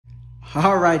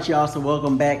All right, y'all, so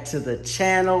welcome back to the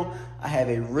channel. I have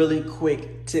a really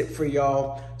quick tip for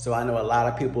y'all. So I know a lot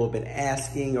of people have been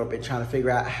asking or been trying to figure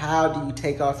out how do you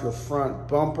take off your front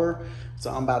bumper.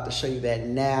 So I'm about to show you that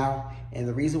now. And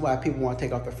the reason why people want to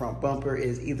take off the front bumper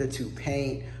is either to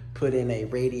paint, put in a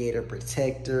radiator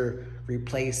protector,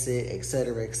 replace it,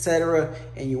 etc., etc.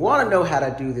 And you want to know how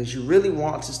to do this. You really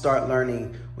want to start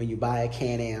learning when you buy a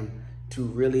Can-Am to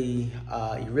really,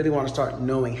 you really want to start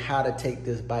knowing how to take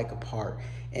this bike apart.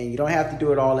 And you don't have to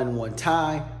do it all in one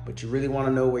time, but you really want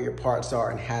to know where your parts are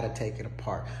and how to take it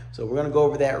apart. So we're going to go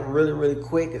over that really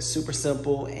quick. It's super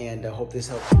simple, and I hope this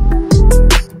helps.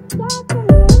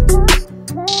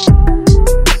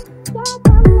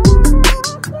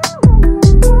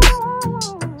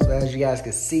 So as you guys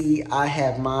can see, I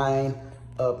have mine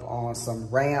up on some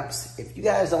ramps. If you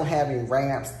guys don't have any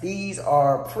ramps, these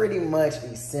are pretty much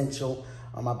essential.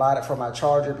 I bought it for my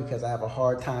charger because I have a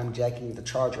hard time jacking the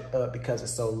charger up because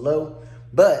it's so low.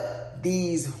 But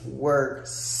these work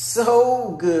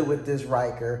so good with this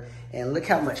Ryker, and look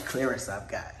how much clearance I've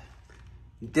got.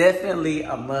 Definitely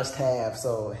a must-have.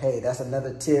 So hey, that's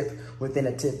another tip within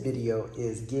a tip video,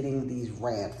 is getting these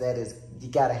ramps. That is, you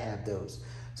gotta have those.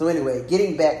 So anyway,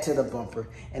 getting back to the bumper,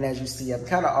 and as you see, I'm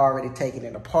kind of already taking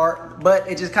it apart, but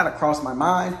it just kind of crossed my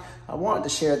mind. I wanted to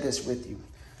share this with you.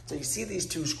 So you see these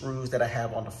two screws that I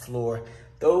have on the floor.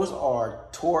 Those are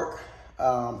Torque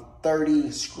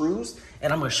 30 screws,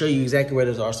 and I'm gonna show you exactly where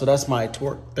those are. So that's my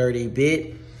Torque 30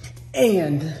 bit,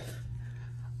 and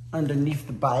underneath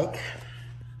the bike,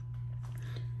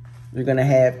 you're gonna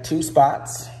have two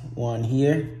spots, one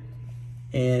here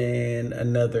and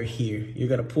another here. You're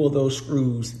gonna pull those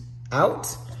screws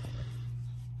out.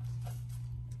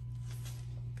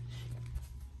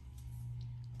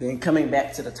 Then coming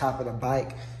back to the top of the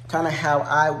bike, kind of how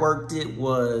I worked it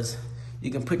was,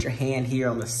 you can put your hand here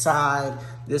on the side.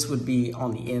 This would be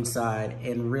on the inside,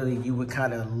 and really you would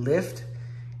kind of lift,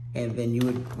 and then you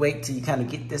would wait till you kind of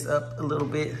get this up a little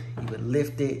bit. You would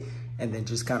lift it and then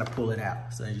just kind of pull it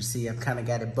out. So as you see, I've kind of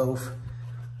got it both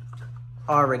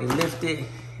already lifted,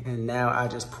 and now I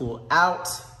just pull out,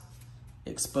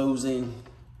 exposing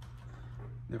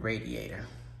the radiator.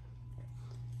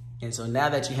 And so now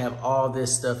that you have all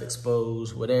this stuff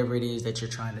exposed, whatever it is that you're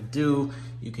trying to do,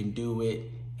 you can do it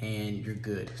and you're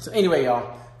good. So anyway,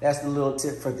 y'all, that's the little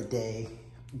tip for the day,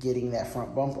 getting that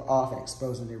front bumper off and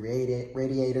exposing the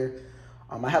radiator.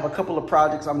 I have a couple of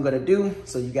projects I'm gonna do,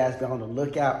 so you guys be on the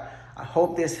lookout. I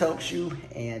hope this helps you,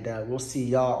 and we'll see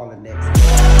y'all on the next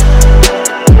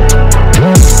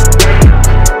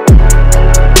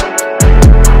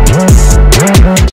video.